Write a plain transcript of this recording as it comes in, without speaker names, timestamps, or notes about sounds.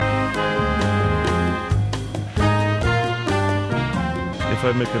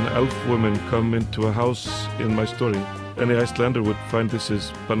if I make an elf woman come into a house in my story, any Icelander would find this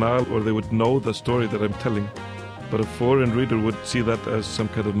is banal, or they would know the story that I'm telling. But a foreign reader would see that as some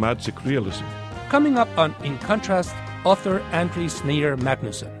kind of magic realism. Coming up on In Contrast, author Andri Snær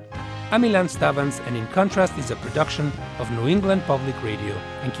Magnason. Amilan Stavans and In Contrast is a production of New England Public Radio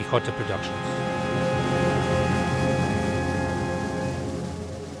and Quixote Productions.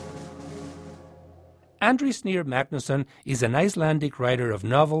 Andri Snær Magnason is an Icelandic writer of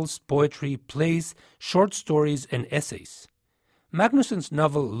novels, poetry, plays, short stories, and essays. Magnuson's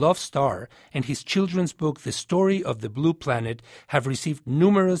novel Love Star and his children's book The Story of the Blue Planet have received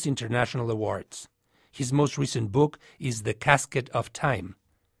numerous international awards. His most recent book is The Casket of Time.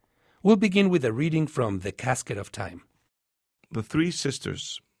 We'll begin with a reading from The Casket of Time. The Three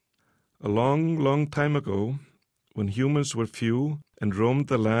Sisters. A long, long time ago, when humans were few and roamed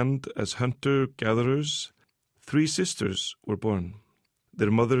the land as hunter-gatherers, three sisters were born.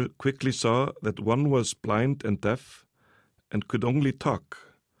 Their mother quickly saw that one was blind and deaf and could only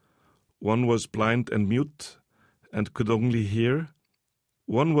talk. One was blind and mute and could only hear.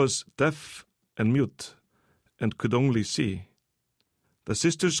 One was deaf and mute and could only see. The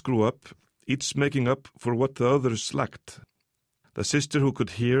sisters grew up, each making up for what the others lacked. The sister who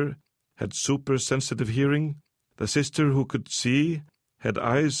could hear had super-sensitive hearing. The sister who could see had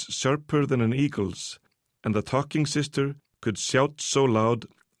eyes sharper than an eagle's, and the talking sister could shout so loud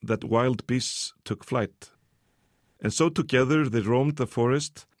that wild beasts took flight. And so together they roamed the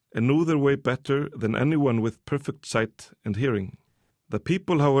forest and knew their way better than anyone with perfect sight and hearing. The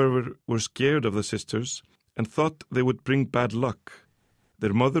people, however, were scared of the sisters and thought they would bring bad luck.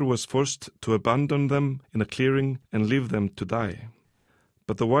 Their mother was forced to abandon them in a clearing and leave them to die.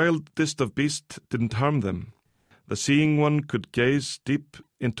 But the wildest of beasts didn't harm them. The seeing one could gaze deep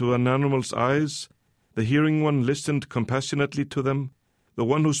into an animal's eyes. The hearing one listened compassionately to them. The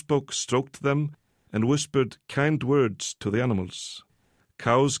one who spoke stroked them and whispered kind words to the animals.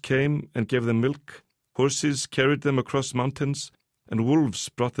 Cows came and gave them milk. Horses carried them across mountains, and wolves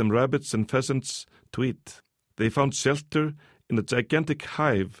brought them rabbits and pheasants to eat. They found shelter in a gigantic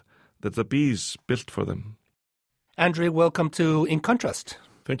hive that the bees built for them. Andri, welcome to In Contrast.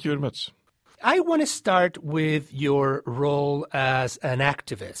 Thank you very much. I want to start with your role as an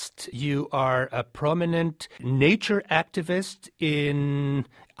activist. You are a prominent nature activist in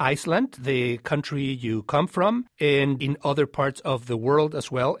Iceland, the country you come from, and in other parts of the world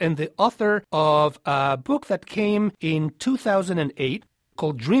as well, and the author of a book that came in 2008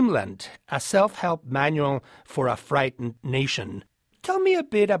 called Dreamland, a self-help manual for a frightened nation. Tell me a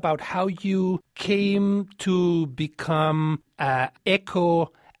bit about how you came to become an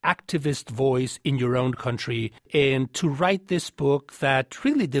eco-activist voice in your own country and to write this book that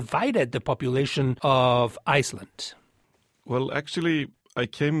really divided the population of Iceland. Well, actually, I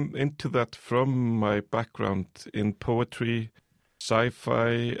came into that from my background in poetry, sci-fi,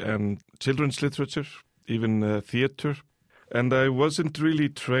 and children's literature, even theater. And I wasn't really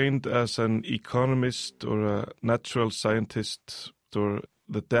trained as an economist or a natural scientist or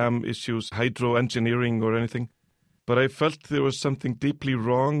the dam issues, hydroengineering or anything. But I felt there was something deeply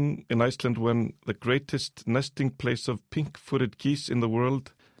wrong in Iceland when the greatest nesting place of pink-footed geese in the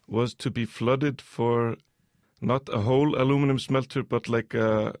world was to be flooded for not a whole aluminum smelter, but like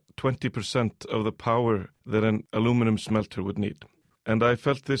 20% of the power that an aluminum smelter would need. And I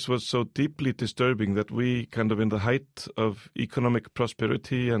felt this was so deeply disturbing that we, kind of in the height of economic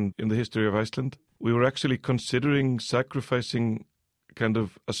prosperity and in the history of Iceland, we were actually considering sacrificing kind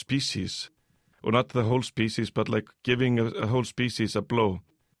of a species, or not the whole species, but like giving a whole species a blow.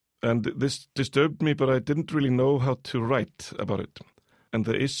 And this disturbed me, but I didn't really know how to write about it. And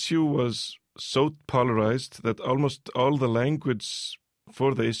the issue was so polarized that almost all the language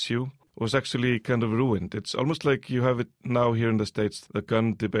for the issue was actually kind of ruined. It's almost like you have it now here in the States, the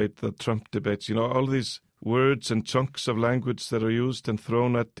gun debate, the Trump debates, all these words and chunks of language that are used and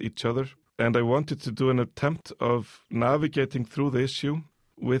thrown at each other. And I wanted to do an attempt of navigating through the issue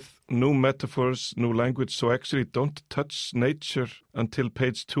with new metaphors, new language, so I actually don't touch nature until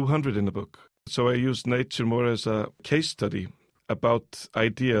page 200 in the book. So I use nature more as a case study about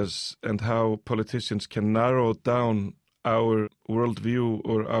ideas and how politicians can narrow down our worldview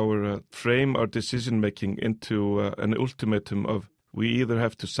or our frame our decision-making into an ultimatum of we either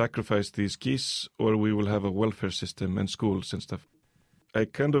have to sacrifice these geese or we will have a welfare system and schools and stuff. I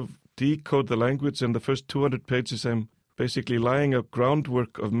kind of decode the language, and the first 200 pages I'm basically laying a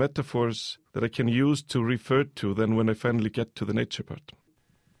groundwork of metaphors that I can use to refer to then when I finally get to the nature part.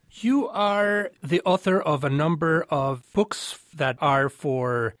 You are the author of a number of books that are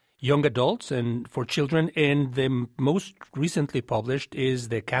for young adults and for children, and the most recently published is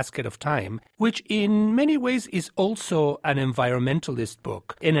The Casket of Time, which in many ways is also an environmentalist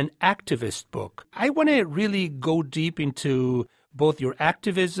book and an activist book. I want to really go deep into both your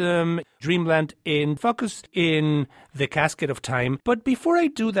activism, Dreamland, and focus in The Casket of Time. But before I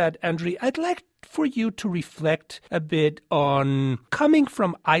do that, Andri, I'd like for you to reflect a bit on coming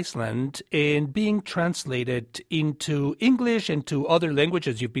from Iceland and being translated into English and to other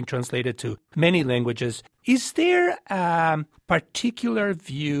languages. You've been translated to many languages. Is there a particular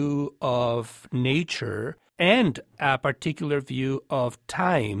view of nature and a particular view of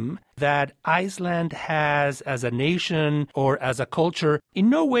time that Iceland has as a nation or as a culture?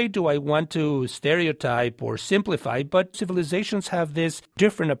 In no way do I want to stereotype or simplify, but civilizations have these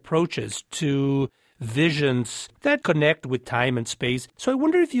different approaches to visions that connect with time and space. So I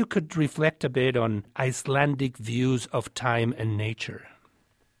wonder if you could reflect a bit on Icelandic views of time and nature.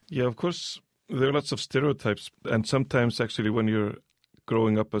 Yeah, of course, there are lots of stereotypes. And sometimes actually when you're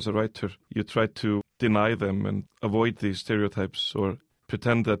growing up as a writer, you try to deny them and avoid these stereotypes or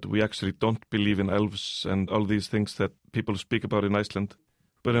pretend that we actually don't believe in elves and all these things that people speak about in Iceland.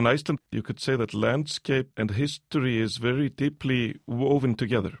 But in Iceland, you could say that landscape and history is very deeply woven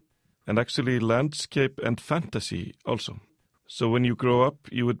together. And actually landscape and fantasy also. So when you grow up,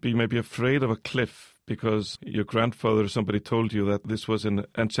 you would be maybe afraid of a cliff because your grandfather or somebody told you that this was an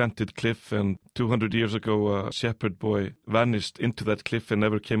enchanted cliff, and 200 years ago a shepherd boy vanished into that cliff and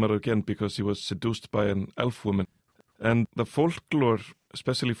never came out again because he was seduced by an elf woman. And the folklore,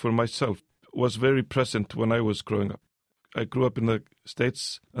 especially for myself, was very present when I was growing up. I grew up in the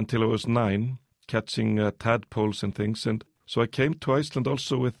States until I was 9, catching tadpoles and things, and so I came to Iceland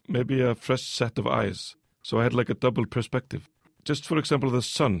also with maybe a fresh set of eyes. So I had like a double perspective. Just for example, the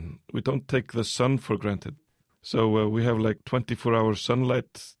sun. We don't take the sun for granted. So we have like 24-hour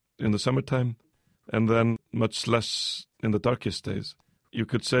sunlight in the summertime and then much less in the darkest days. You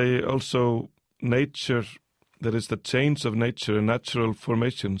could say also nature, that is the change of nature and natural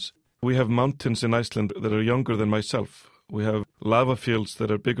formations. We have mountains in Iceland that are younger than myself. We have lava fields that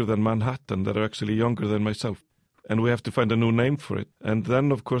are bigger than Manhattan that are actually younger than myself. And we have to find a new name for it. And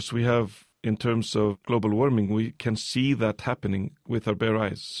then, of course, we have, in terms of global warming, we can see that happening with our bare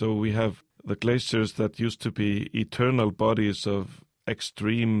eyes. So we have the glaciers that used to be eternal bodies of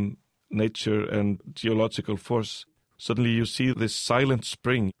extreme nature and geological force. Suddenly you see this silent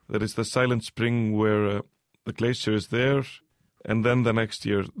spring. That is the silent spring where the glacier is there, and then the next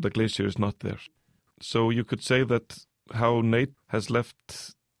year the glacier is not there. So you could say that how nature has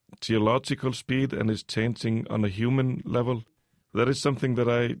left geological speed and is changing on a human level, that is something that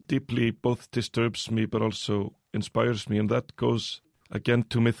I deeply both disturbs me but also inspires me. And that goes again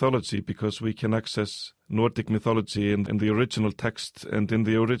to mythology, because we can access Nordic mythology in the original text and in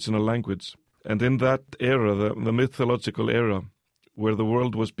the original language. And in that era, the mythological era, where the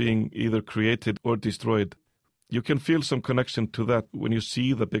world was being either created or destroyed, you can feel some connection to that when you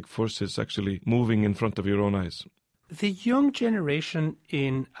see the big forces actually moving in front of your own eyes. The young generation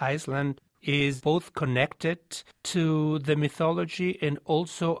in Iceland is both connected to the mythology and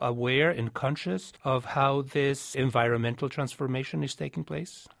also aware and conscious of how this environmental transformation is taking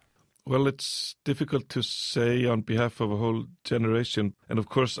place? Well, it's difficult to say on behalf of a whole generation. And of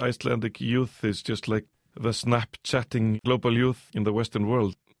course, Icelandic youth is just like the Snapchatting global youth in the Western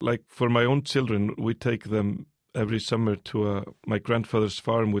world. Like for my own children, we take them every summer to my grandfather's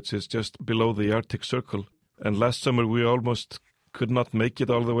farm, which is just below the Arctic Circle. And last summer we almost could not make it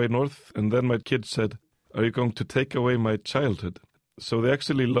all the way north. And then my kids said, "Are you going to take away my childhood?" So they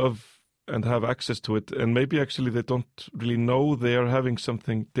actually love and have access to it. And maybe actually they don't really know they are having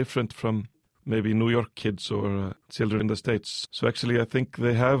something different from maybe New York kids or children in the States. So actually I think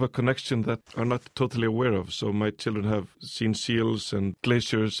they have a connection that are not totally aware of. So my children have seen seals and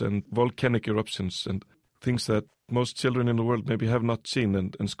glaciers and volcanic eruptions and things that most children in the world maybe have not seen,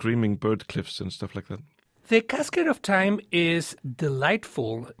 and screaming bird cliffs and stuff like that. The Casket of Time is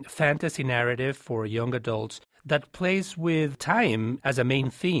delightful fantasy narrative for young adults that plays with time as a main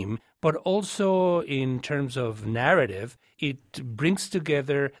theme, but also in terms of narrative, it brings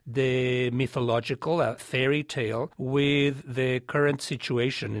together the mythological, a fairy tale, with the current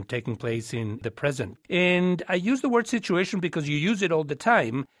situation and taking place in the present. And I use the word situation because you use it all the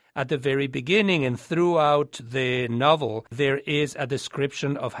time. At the very beginning and throughout the novel, there is a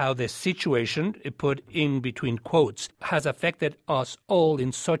description of how the situation, put in between quotes, has affected us all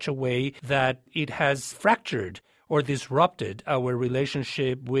in such a way that it has fractured or disrupted our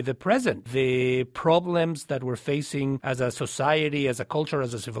relationship with the present. The problems that we're facing as a society, as a culture,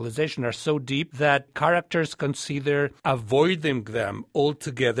 as a civilization are so deep that characters consider avoiding them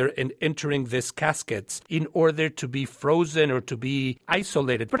altogether and entering these caskets in order to be frozen or to be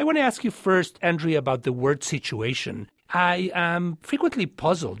isolated. But I want to ask you first, Andri, about the word situation. I am frequently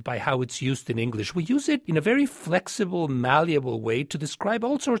puzzled by how it's used in English. We use it in a very flexible, malleable way to describe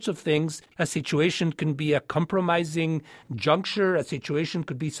all sorts of things. A situation can be a compromising juncture. A situation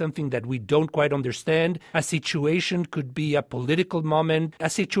could be something that we don't quite understand. A situation could be a political moment. A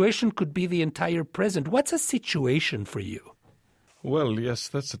situation could be the entire present. What's a situation for you? Well, yes,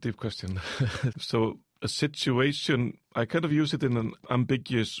 that's a deep question. So a situation, I kind of use it in an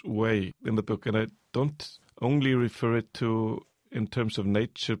ambiguous way in the book, and I don't only refer it to in terms of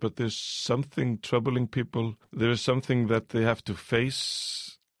nature, but there's something troubling people. There is something that they have to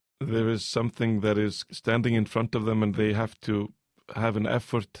face. There is something that is standing in front of them and they have to have an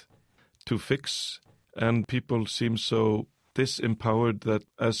effort to fix. And people seem so disempowered that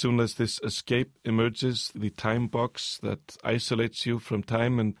as soon as this escape emerges, the time box that isolates you from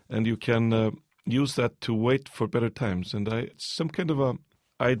time, and you can use that to wait for better times. And it's some kind of a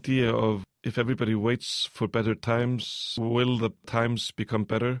idea of, if everybody waits for better times, will the times become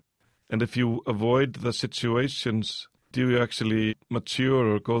better? And if you avoid the situations, do you actually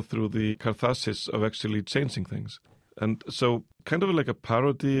mature or go through the catharsis of actually changing things? And so kind of like a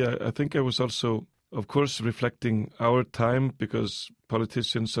parody, I think I was also, of course, reflecting our time, because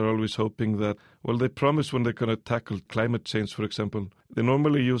politicians are always hoping that, well, they promise when they're going to tackle climate change, for example, they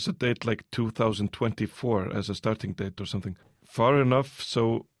normally use a date like 2024 as a starting date or something. Far enough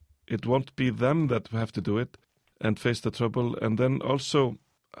so it won't be them that have to do it and face the trouble. And then also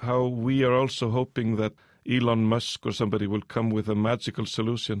how we are also hoping that Elon Musk or somebody will come with a magical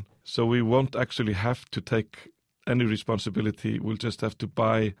solution. So we won't actually have to take any responsibility. We'll just have to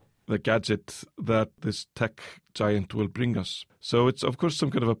buy the gadget that this tech giant will bring us. So it's, of course, some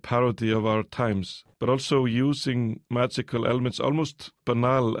kind of a parody of our times, but also using magical elements, almost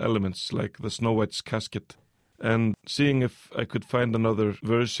banal elements like the Snow White's casket, and seeing if I could find another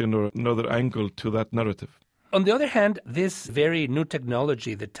version or another angle to that narrative. On the other hand, this very new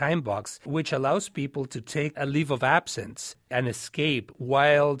technology, the time box, which allows people to take a leave of absence and escape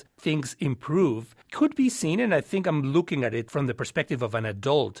while things improve, could be seen, and I think I'm looking at it from the perspective of an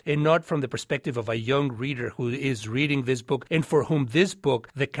adult and not from the perspective of a young reader who is reading this book and for whom this book,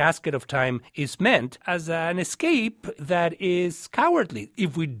 The Casket of Time, is meant as an escape that is cowardly.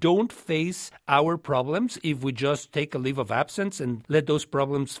 If we don't face our problems, if we just take a leave of absence and let those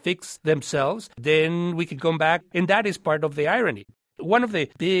problems fix themselves, then we can come back, and that is part of the irony. One of the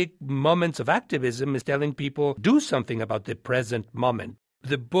big moments of activism is telling people, do something about the present moment.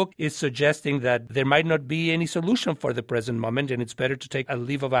 The book is suggesting that there might not be any solution for the present moment, and it's better to take a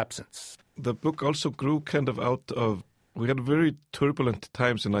leave of absence. The book also grew kind of out of, we had very turbulent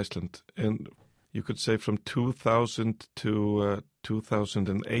times in Iceland, and you could say from 2000 to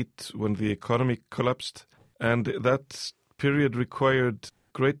 2008 when the economy collapsed. And that period required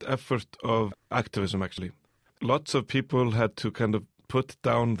great effort of activism, actually. Lots of people had to kind of put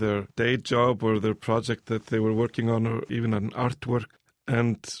down their day job or their project that they were working on, or even an artwork,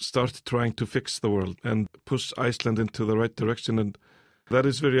 and start trying to fix the world and push Iceland into the right direction. And that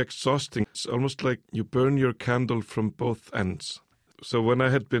is very exhausting. It's almost like you burn your candle from both ends. So when I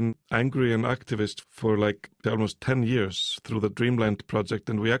had been angry and activist for like almost 10 years through the Dreamland project,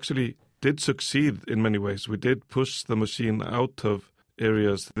 and we actually did succeed in many ways. We did push the machine out of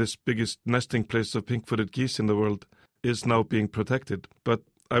areas. This biggest nesting place of pink-footed geese in the world is now being protected. But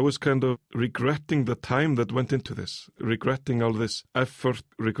I was kind of regretting the time that went into this, regretting all this effort,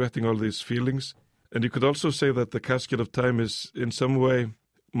 regretting all these feelings. And you could also say that The Casket of Time is in some way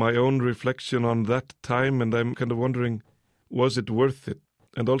my own reflection on that time, and I'm kind of wondering, was it worth it?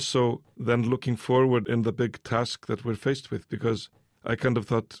 And also then looking forward in the big task that we're faced with, because I kind of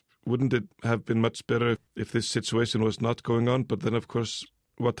thought, wouldn't it have been much better if this situation was not going on? But then, of course,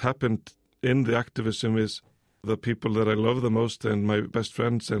 what happened in the activism is the people that I love the most and my best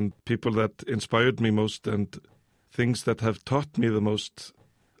friends and people that inspired me most and things that have taught me the most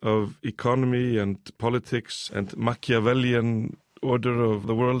of economy and politics and Machiavellian order of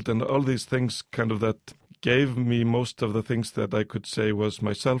the world and all these things kind of that gave me most of the things that I could say was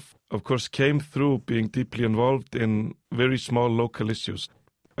myself, of course, came through being deeply involved in very small local issues.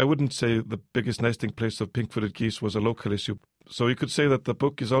 I wouldn't say the biggest nesting place of pink-footed geese was a local issue. So you could say that the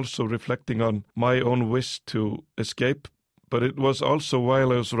book is also reflecting on my own wish to escape, but it was also,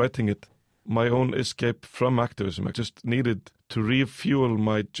 while I was writing it, my own escape from activism. I just needed to refuel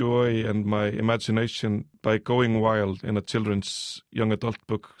my joy and my imagination by going wild in a children's young adult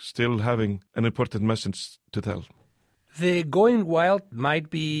book, still having an important message to tell. The going wild might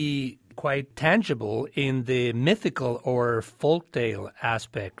be quite tangible in the mythical or folktale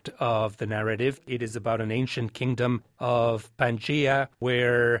aspect of the narrative. It is about an ancient kingdom of Pangaea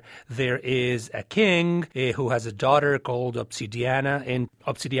where there is a king who has a daughter called Obsidiana, and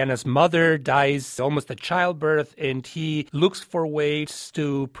Obsidiana's mother dies almost at childbirth, and he looks for ways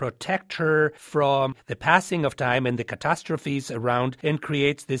to protect her from the passing of time and the catastrophes around, and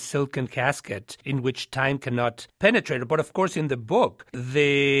creates this silken casket in which time cannot penetrate. But of course, in the book,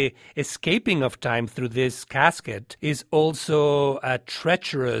 the escaping of time through this casket is also a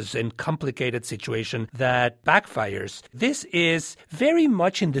treacherous and complicated situation that backfires. This is very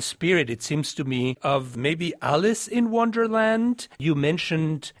much in the spirit, it seems to me, of maybe Alice in Wonderland. You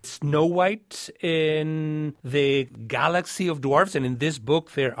mentioned Snow White in the Galaxy of Dwarfs, and in this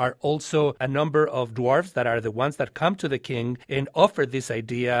book there are also a number of dwarfs that are the ones that come to the king and offer this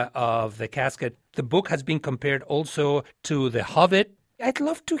idea of the casket. The book has been compared also to The Hobbit. I'd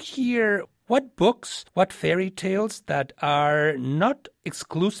love to hear what books, what fairy tales that are not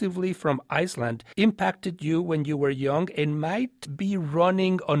exclusively from Iceland impacted you when you were young and might be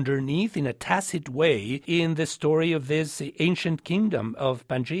running underneath in a tacit way in the story of this ancient kingdom of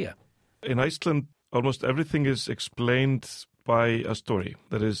Pangaea. In Iceland, almost everything is explained by a story.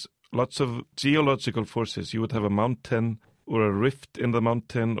 There is lots of geological forces. You would have a mountain or a rift in the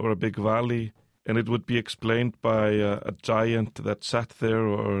mountain or a big valley, and it would be explained by a giant that sat there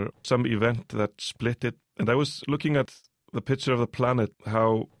or some event that split it. And I was looking at the picture of the planet,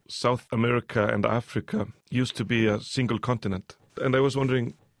 how South America and Africa used to be a single continent. And I was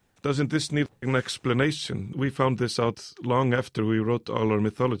wondering, doesn't this need an explanation? We found this out long after we wrote all our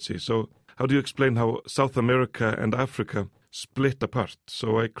mythology. So how do you explain how South America and Africa split apart?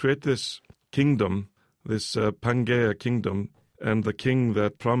 So I create this kingdom, this Pangaea kingdom, and the king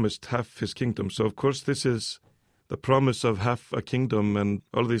that promised half his kingdom. So, of course, this is the promise of half a kingdom, and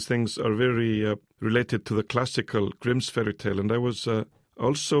all these things are very related to the classical Grimm's fairy tale. And I was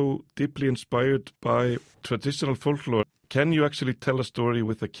also deeply inspired by traditional folklore. Can you actually tell a story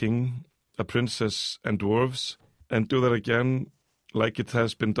with a king, a princess, and dwarves, and do that again like it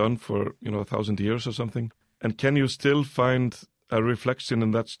has been done for, 1,000 years or something? And can you still find a reflection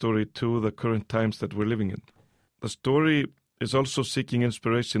in that story to the current times that we're living in? The story is also seeking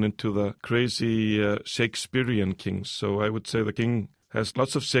inspiration into the crazy Shakespearean kings. So I would say the king has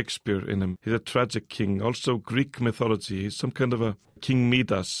lots of Shakespeare in him. He's a tragic king. Also Greek mythology. He's some kind of a King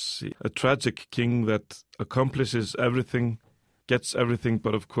Midas, a tragic king that accomplishes everything, gets everything,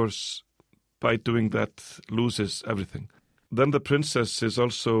 but of course by doing that loses everything. Then the princess is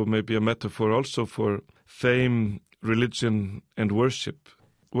also maybe a metaphor also for fame, religion, and worship.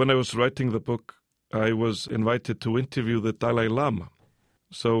 When I was writing the book, I was invited to interview the Dalai Lama.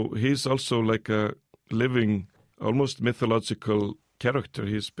 So he's also like a living, almost mythological character.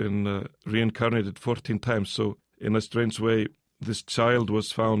 He's been reincarnated 14 times. So in a strange way, this child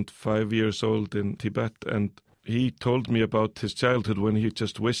was found 5 years old in Tibet, and he told me about his childhood when he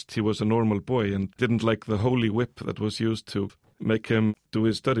just wished he was a normal boy and didn't like the holy whip that was used to make him do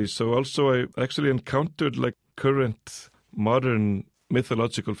his studies. So also I actually encountered like current modern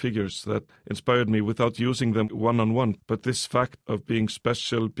mythological figures that inspired me without using them one-on-one. But this fact of being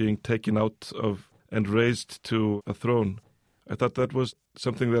special, being taken out of and raised to a throne, I thought that was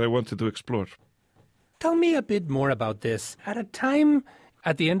something that I wanted to explore. Tell me a bit more about this. At a time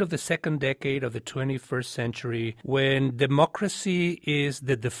at the end of the second decade of the 21st century, when democracy is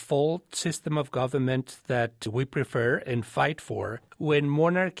the default system of government that we prefer and fight for, when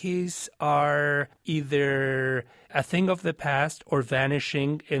monarchies are either a thing of the past or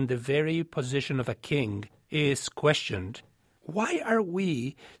vanishing and the very position of a king is questioned, why are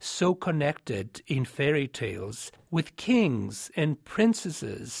we so connected in fairy tales with kings and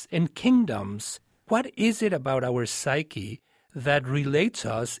princesses and kingdoms? What is it about our psyche that relates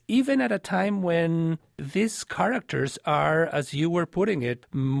us, even at a time when these characters are, as you were putting it,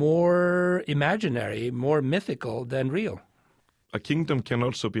 more imaginary, more mythical than real? A kingdom can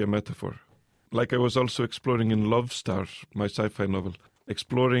also be a metaphor. Like I was also exploring in Love Star, my sci-fi novel,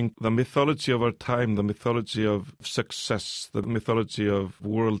 exploring the mythology of our time, the mythology of success, the mythology of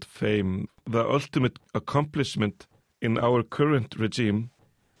world fame. The ultimate accomplishment in our current regime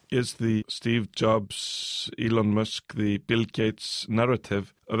is the Steve Jobs, Elon Musk, the Bill Gates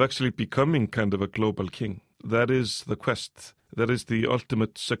narrative of actually becoming kind of a global king. That is the quest. That is the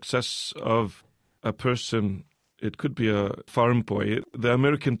ultimate success of a person. It could be a farm boy. The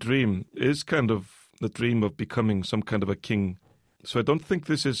American dream is kind of the dream of becoming some kind of a king So I don't think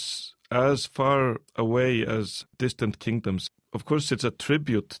this is as far away as Distant Kingdoms. Of course, it's a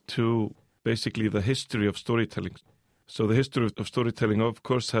tribute to basically the history of storytelling. So the history of storytelling, of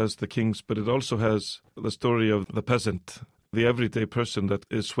course, has the kings, but it also has the story of the peasant, the everyday person that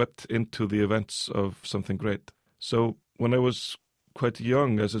is swept into the events of something great. So when I was quite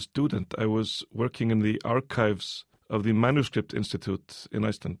young as a student, I was working in the archives of the Manuscript Institute in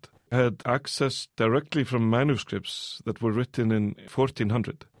Iceland. I had access directly from manuscripts that were written in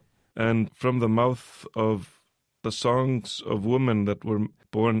 1400 and from the mouth of the songs of women that were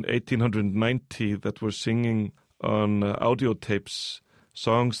born 1890 that were singing on audio tapes,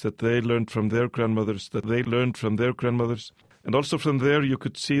 songs that they learned from their grandmothers, that they learned from their grandmothers. And also from there you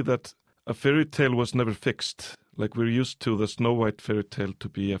could see that a fairy tale was never fixed, like we're used to the Snow White fairy tale to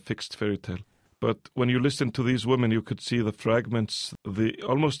be a fixed fairy tale. But when you listen to these women, you could see the fragments,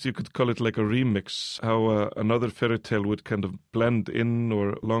 almost you could call it like a remix, how another fairy tale would kind of blend in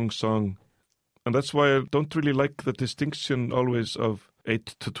or a long song. And that's why I don't really like the distinction always of 8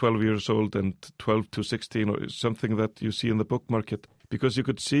 to 12 years old and 12 to 16 or something that you see in the book market. Because you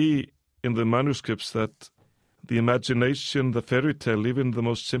could see in the manuscripts that the imagination, the fairy tale, even the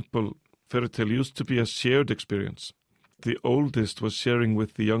most simple fairy tale used to be a shared experience. The oldest was sharing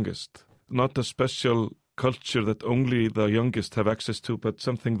with the youngest. Not a special culture that only the youngest have access to, but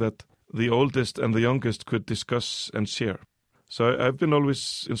something that the oldest and the youngest could discuss and share. So I've been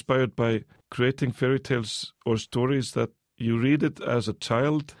always inspired by creating fairy tales or stories that you read it as a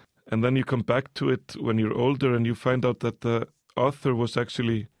child and then you come back to it when you're older and you find out that the author was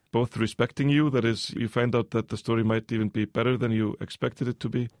actually both respecting you, that is, you find out that the story might even be better than you expected it to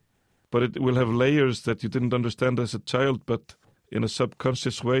be, but it will have layers that you didn't understand as a child, but in a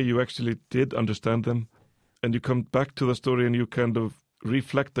subconscious way you actually did understand them. And you come back to the story and you kind of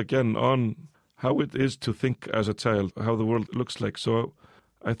reflect again on how it is to think as a child, how the world looks like. So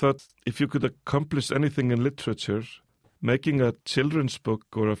I thought if you could accomplish anything in literature, making a children's book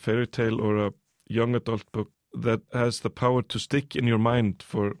or a fairy tale or a young adult book that has the power to stick in your mind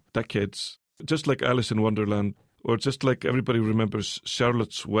for decades, just like Alice in Wonderland, or just like everybody remembers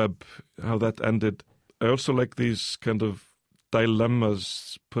Charlotte's Web, how that ended. I also like these kind of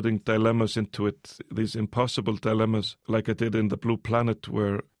dilemmas, putting dilemmas into it, these impossible dilemmas, like I did in The Blue Planet,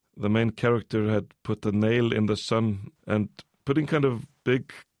 where the main character had put a nail in the sun, and putting kind of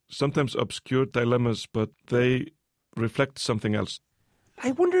big, sometimes obscure dilemmas, but they reflect something else.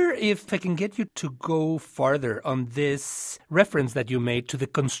 I wonder if I can get you to go farther on this reference that you made to the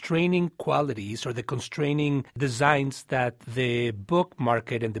constraining qualities or the constraining designs that the book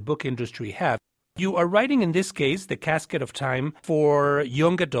market and the book industry have. You are writing, in this case, The Casket of Time for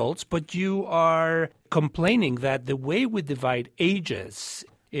young adults, but you are complaining that the way we divide ages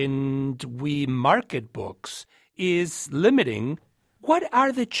and we market books is limiting. What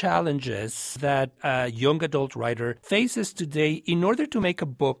are the challenges that a young adult writer faces today in order to make a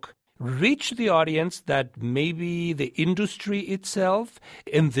book reach the audience that maybe the industry itself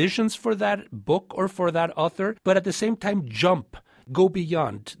envisions for that book or for that author, but at the same time go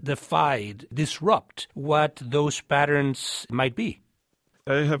beyond, defy, disrupt what those patterns might be?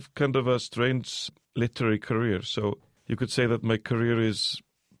 I have kind of a strange literary career, so you could say that my career is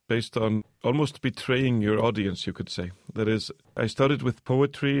based on almost betraying your audience, you could say. That is, I started with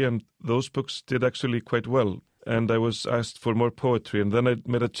poetry and those books did actually quite well. And I was asked for more poetry and then I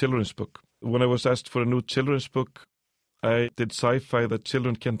made a children's book. When I was asked for a new children's book, I did sci-fi that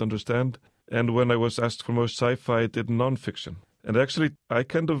children can't understand. And when I was asked for more sci-fi, I did non-fiction. And actually, I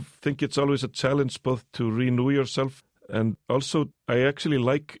kind of think it's always a challenge both to renew yourself and also I actually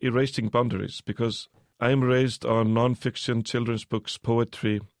like erasing boundaries because I'm raised on non-fiction, children's books,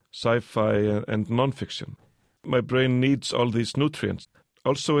 poetry, sci-fi and non-fiction. My brain needs all these nutrients.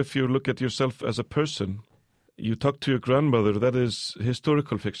 Also, if you look at yourself as a person, you talk to your grandmother, that is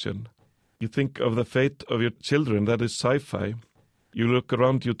historical fiction. You think of the fate of your children, that is sci-fi. You look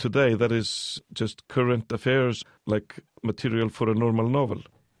around you today, that is just current affairs, like material for a normal novel.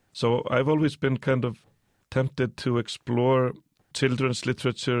 So I've always been kind of tempted to explore children's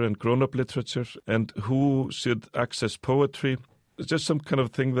literature and grown-up literature and who should access poetry. It's just some kind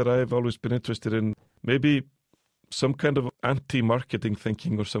of thing that I've always been interested in. Maybe some kind of anti-marketing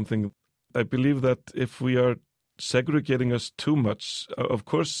thinking or something. I believe that if we are segregating us too much, of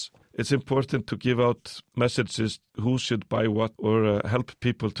course, it's important to give out messages who should buy what or help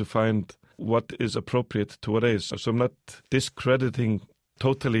people to find what is appropriate to what age. So I'm not discrediting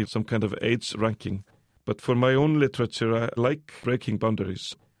totally some kind of age ranking. But for my own literature, I like breaking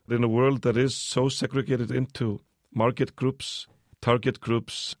boundaries. In a world that is so segregated into market groups, target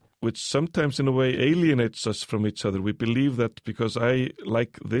groups, which sometimes in a way alienates us from each other. We believe that because I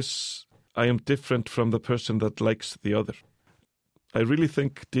like this, I am different from the person that likes the other. I really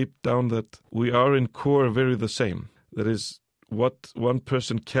think deep down that we are in core very the same. That is, what one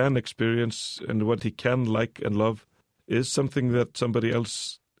person can experience and what he can like and love is something that somebody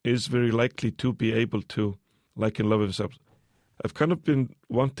else is very likely to be able to like and love himself. I've kind of been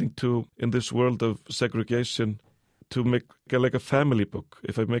wanting to, in this world of segregation, to make like a family book.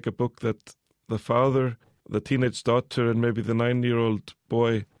 If I make a book that the father, the teenage daughter, and maybe the 9-year-old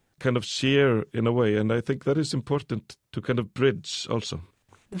boy kind of share in a way. And I think that is important to kind of bridge also.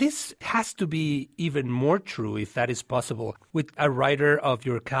 This has to be even more true, if that is possible, with a writer of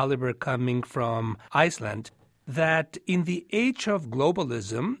your caliber coming from Iceland, that in the age of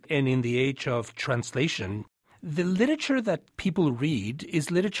globalism and in the age of translation, the literature that people read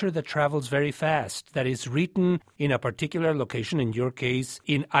is literature that travels very fast, that is written in a particular location, in your case,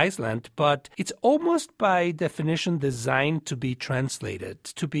 in Iceland, but it's almost by definition designed to be translated,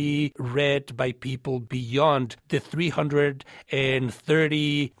 to be read by people beyond the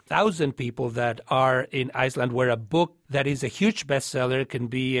 330,000 people that are in Iceland, where a book that is a huge bestseller can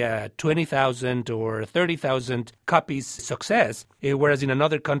be a 20,000 or 30,000 copies success, whereas in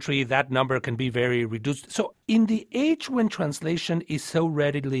another country that number can be very reduced. So in the age when translation is so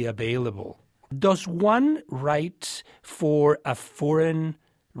readily available, does one write for a foreign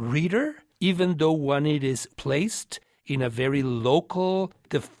reader, even though one it is placed in a very local,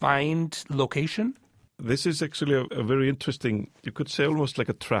 defined location? This is actually a very interesting, you could say almost like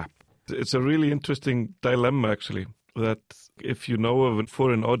a trap. It's a really interesting dilemma, actually, that if you know of a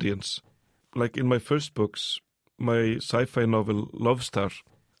foreign audience, like in my first books, my sci-fi novel Love Star,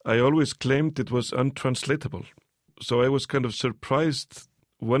 I always claimed it was untranslatable. So I was kind of surprised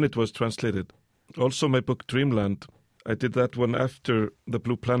when it was translated. Also my book Dreamland, I did that one after The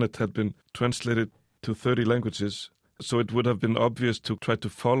Blue Planet had been translated to 30 languages. So it would have been obvious to try to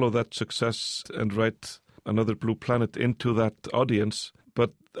follow that success and write another Blue Planet into that audience.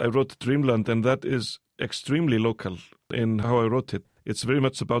 But I wrote Dreamland, and that is extremely local in how I wrote it. It's very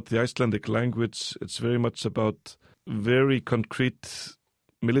much about the Icelandic language. It's very much about very concrete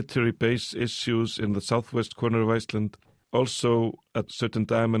military base issues in the southwest corner of Iceland, also at a certain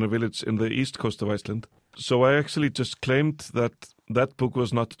dam and a village in the east coast of Iceland. So I actually just claimed that that book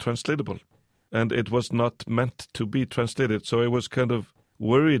was not translatable, and it was not meant to be translated. So I was kind of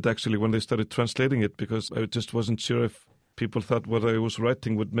worried, actually, when they started translating it, because I just wasn't sure if people thought what I was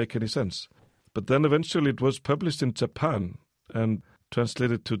writing would make any sense. But then eventually it was published in Japan and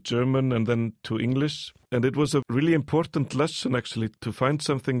translated to German and then to English. And it was a really important lesson, actually, to find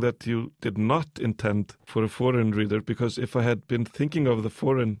something that you did not intend for a foreign reader, because if I had been thinking of the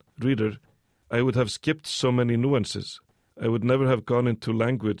foreign reader, I would have skipped so many nuances. I would never have gone into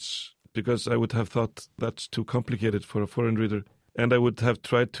language because I would have thought that's too complicated for a foreign reader. And I would have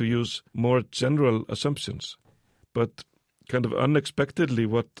tried to use more general assumptions. But kind of unexpectedly,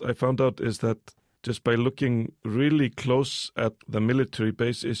 what I found out is that just by looking really close at the military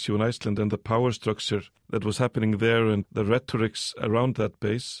base issue in Iceland and the power structure that was happening there and the rhetorics around that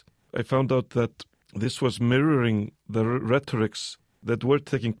base, I found out that this was mirroring the rhetorics that were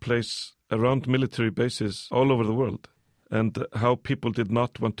taking place around military bases all over the world, and how people did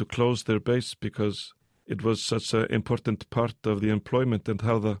not want to close their base because it was such an important part of the employment, and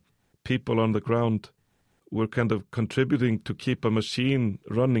how the people on the ground were kind of contributing to keep a machine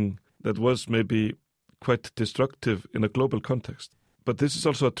running that was maybe quite destructive in a global context. But this is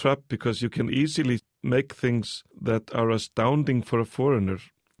also a trap, because you can easily make things that are astounding for a foreigner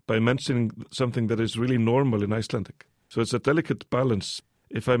by mentioning something that is really normal in Icelandic. So it's a delicate balance.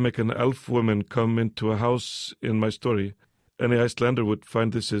 If I make an elf woman come into a house in my story, any Icelander would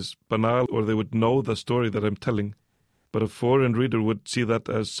find this is banal, or they would know the story that I'm telling. But a foreign reader would see that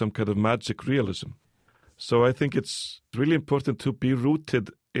as some kind of magic realism. So I think it's really important to be rooted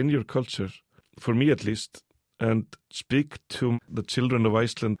in your culture, for me at least, and speak to the children of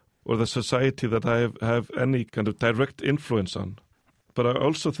Iceland or the society that I have any kind of direct influence on. But I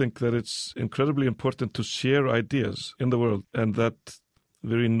also think that it's incredibly important to share ideas in the world, and that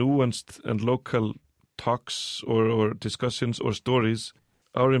very nuanced and local talks or discussions or stories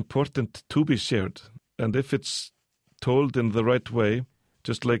are important to be shared. And if it's told in the right way,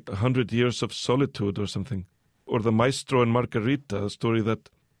 just like 100 Years of Solitude or something, or the Maestro and Margarita, a story that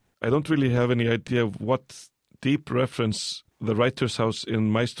I don't really have any idea of what deep reference the writer's house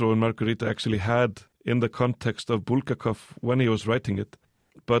in Maestro and Margarita actually had in the context of Bulgakov when he was writing it.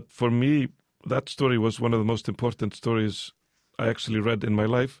 But for me, that story was one of the most important stories I actually read in my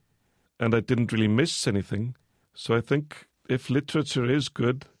life, and I didn't really miss anything. So I think if literature is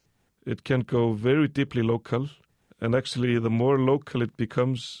good, It can go very deeply local. And actually, the more local it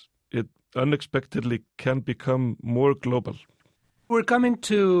becomes, it unexpectedly can become more global. We're coming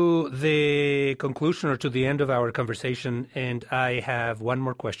to the conclusion or to the end of our conversation, and I have one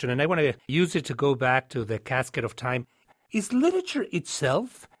more question, and I want to use it to go back to the Casket of Time. Is literature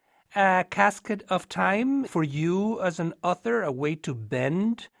itself a casket of time for you as an author, a way to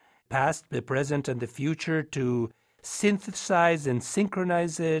bend past, the present, and the future, to synthesize and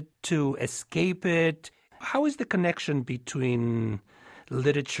synchronize it, to escape it? How is the connection between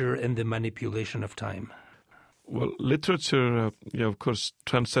literature and the manipulation of time? Well, literature, of course,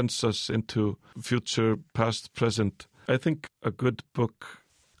 transcends us into future, past, present. I think a good book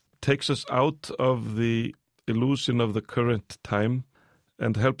takes us out of the illusion of the current time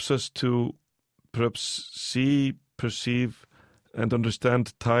and helps us to perhaps see, perceive, and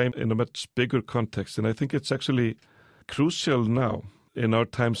understand time in a much bigger context. And I think it's actually crucial now, in our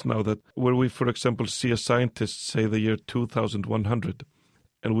times now, that where we, for example, see a scientist say the year 2100,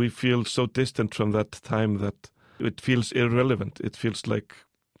 and we feel so distant from that time that it feels irrelevant. It feels like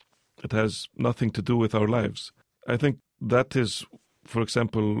it has nothing to do with our lives. I think that is, for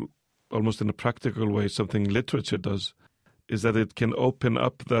example, almost in a practical way, something literature does, is that it can open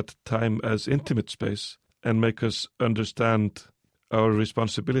up that time as intimate space and make us understand our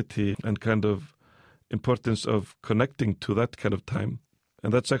responsibility and kind of importance of connecting to that kind of time.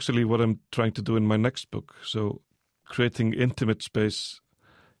 And that's actually what I'm trying to do in my next book. So creating intimate space,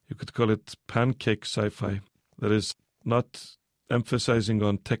 you could call it pancake sci-fi, that is not emphasizing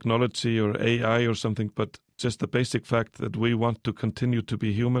on technology or AI or something, but just the basic fact that we want to continue to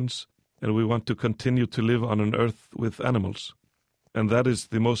be humans and we want to continue to live on an earth with animals. And that is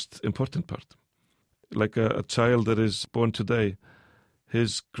the most important part. Like a child that is born today,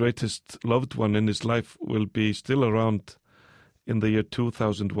 his greatest loved one in his life will be still around in the year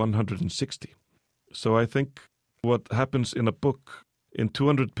 2160. So I think what happens in a book, in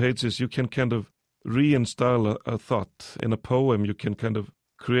 200 pages, you can kind of reinstall a thought. In a poem, you can kind of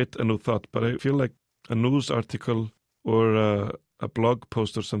create a new thought. But I feel like a news article or a blog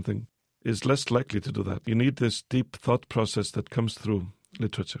post or something is less likely to do that. You need this deep thought process that comes through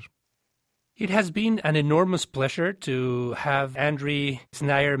literature. It has been an enormous pleasure to have Andri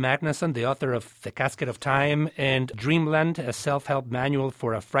Snær Magnason, the author of The Casket of Time and Dreamland, a self-help manual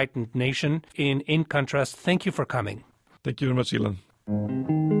for a frightened nation. In contrast, thank you for coming. Thank you very much, Elon.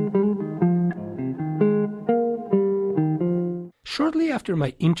 Shortly after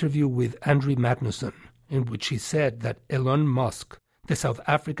my interview with Andri Magnason, in which he said that Elon Musk, the South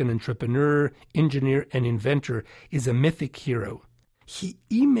African entrepreneur, engineer, and inventor, is a mythic hero, he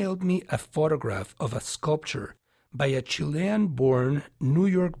emailed me a photograph of a sculpture by a Chilean-born, New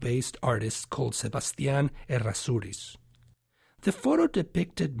York-based artist called Sebastián Errázuriz. The photo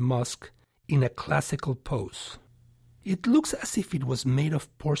depicted Musk in a classical pose. It looks as if it was made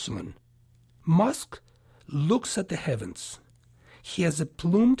of porcelain. Musk looks at the heavens. He has a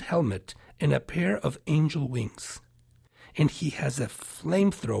plumed helmet and a pair of angel wings, and he has a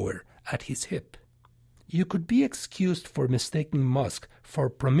flamethrower at his hip. You could be excused for mistaking Musk for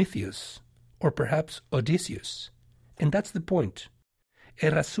Prometheus, or perhaps Odysseus. And that's the point.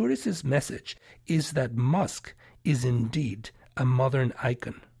 Errázuriz' message is that Musk is indeed a modern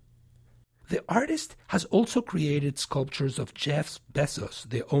icon. The artist has also created sculptures of Jeff Bezos,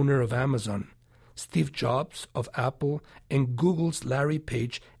 the owner of Amazon, Steve Jobs of Apple, and Google's Larry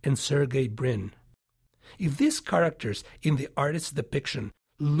Page and Sergey Brin. If these characters in the artist's depiction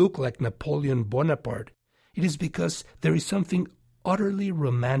look like Napoleon Bonaparte, it is because there is something utterly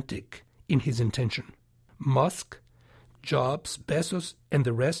romantic in his intention. Musk, Jobs, Bezos, and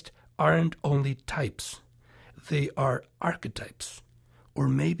the rest aren't only types. They are archetypes, or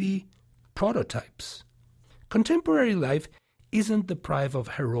maybe prototypes. Contemporary life isn't deprived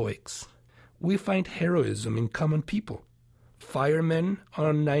of heroics. We find heroism in common people. Firemen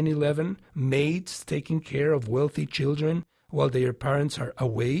on 9/11, maids taking care of wealthy children while their parents are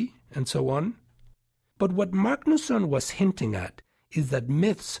away, and so on. But what Magnason was hinting at is that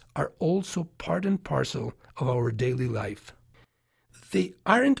myths are also part and parcel of our daily life. They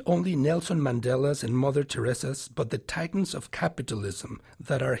aren't only Nelson Mandela's and Mother Teresa's, but the titans of capitalism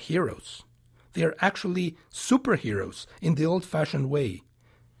that are heroes. They are actually superheroes in the old-fashioned way.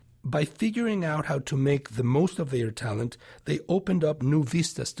 By figuring out how to make the most of their talent, they opened up new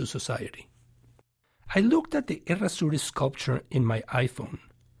vistas to society. I looked at the Errázuriz sculpture in my iPhone,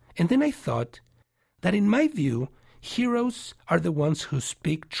 and then I thought that in my view, heroes are the ones who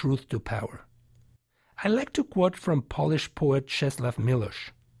speak truth to power. I like to quote from Polish poet Czesław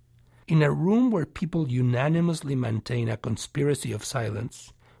Miłosz. In a room where people unanimously maintain a conspiracy of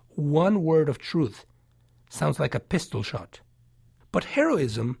silence, one word of truth sounds like a pistol shot. But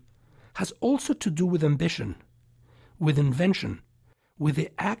heroism has also to do with ambition, with invention, with the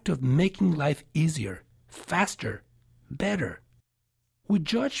act of making life easier, faster, better. We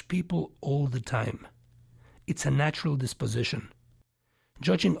judge people all the time. It's a natural disposition.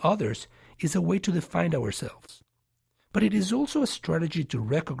 Judging others is a way to define ourselves. But it is also a strategy to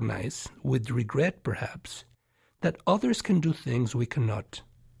recognize, with regret perhaps, that others can do things we cannot.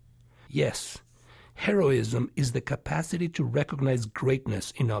 Yes, heroism is the capacity to recognize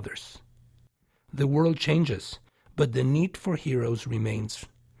greatness in others. The world changes, but the need for heroes remains.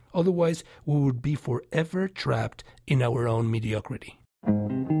 Otherwise, we would be forever trapped in our own mediocrity.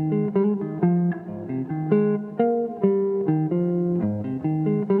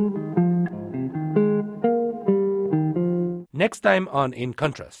 Next time on In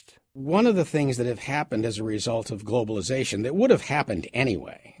Contrast. One of the things that have happened as a result of globalization, that would have happened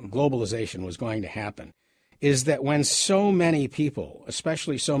anyway, globalization was going to happen, is that when so many people,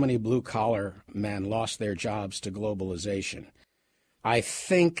 especially so many blue-collar men, lost their jobs to globalization, I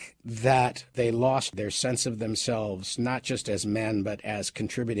think that they lost their sense of themselves, not just as men, but as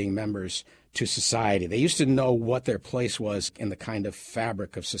contributing members to society. They used to know what their place was in the kind of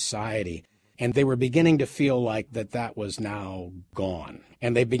fabric of society, and they were beginning to feel like that was now gone.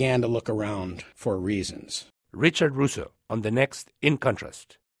 And they began to look around for reasons. Richard Russo on the next In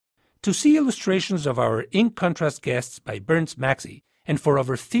Contrast. To see illustrations of our In Contrast guests by Burns Maxey, and for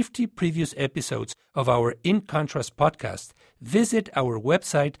over 50 previous episodes of our In Contrast podcast, visit our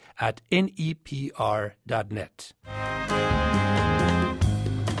website at nepr.net.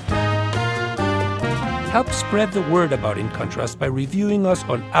 Help spread the word about In Contrast by reviewing us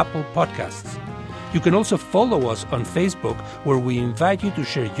on Apple Podcasts. You can also follow us on Facebook, where we invite you to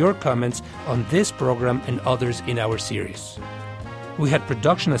share your comments on this program and others in our series. We had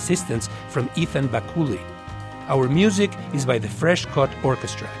production assistance from Ethan Bakuli. Our music is by the Fresh Cut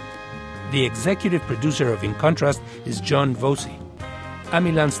Orchestra. The executive producer of In Contrast is John Vosi. I'm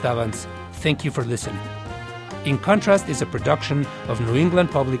Ilan Stavans. Thank you for listening. In Contrast is a production of New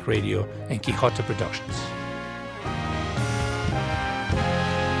England Public Radio and Quixote Productions.